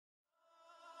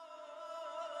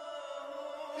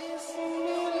میں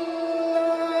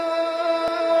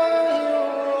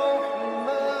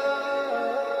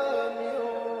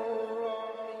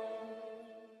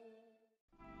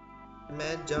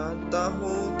جانتا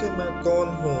ہوں کہ میں کون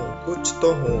ہوں، کچھ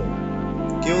تو ہوں،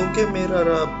 کیونکہ میرا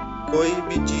رب کوئی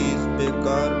بھی چیز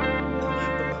بیکار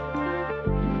نہیں بناتا۔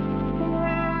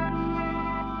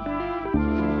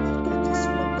 کہ جس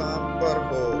مقام پر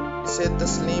ہو اسے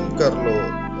تسلیم کر لو،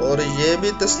 اور یہ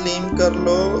بھی تسلیم کر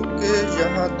لو کہ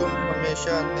یہاں تم ہمیشہ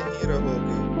نہیں رہو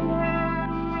گے۔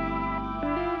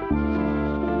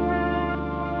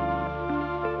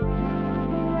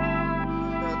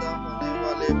 پیدا ہونے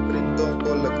والے پرندوں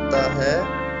کو لگتا ہے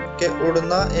کہ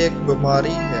اڑنا ایک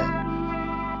بیماری ہے۔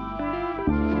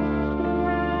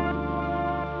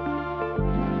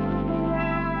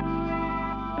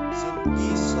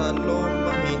 زندگی سالوں،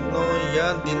 مہینوں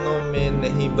یا دنوں میں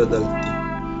نہیں بدلتی،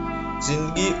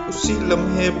 زندگی اسی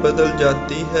لمحے بدل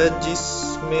جاتی ہے جس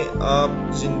میں آپ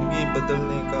زندگی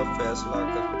بدلنے کا فیصلہ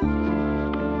کرتے ہیں۔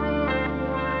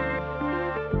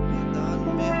 میدان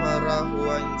میں ہارا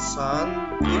ہوا انسان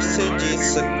پھر سے جیت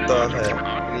سکتا ہے،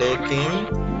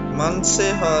 لیکن من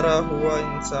سے ہارا ہوا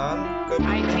انسان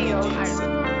کبھی نہیں جیت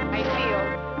سکتا۔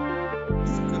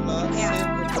 مشکلات سے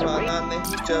گھبرانا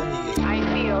نہیں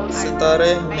چاہیے،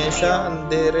 ستارے ہمیشہ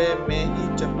اندھیرے میں ہی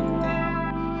چمکتے ہیں۔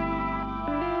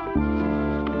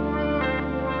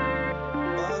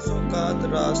 بعض اوقات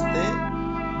راستے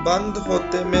بند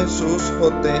ہوتے محسوس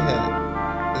ہوتے ہیں،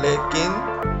 لیکن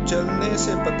چلنے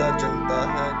سے پتہ چلتا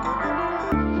ہے کہ وہ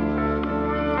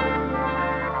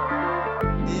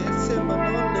دیر سے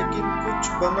بنو لیکن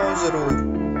کچھ بنو ضرور،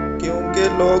 کیونکہ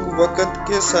لوگ وقت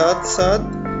کے ساتھ ساتھ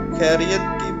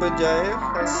خیریت کی بجائے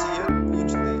حیثیت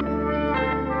پوچھتے ہیں۔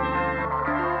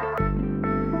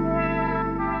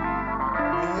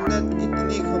 محنت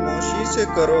اتنی خاموشی سے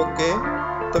کرو کہ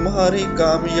تمہاری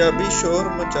کامیابی شور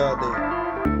مچا دے۔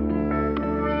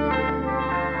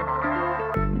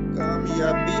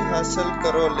 کامیابی حاصل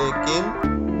کرو لیکن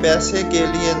پیسے کے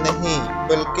لیے نہیں،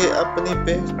 بلکہ اپنی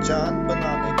پہچان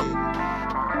بنانے کے لیے۔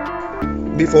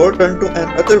 Before turn to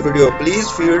another video, please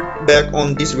feedback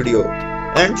on this video,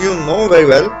 and you know very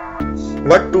well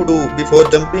what to do before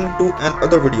jumping to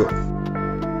another video.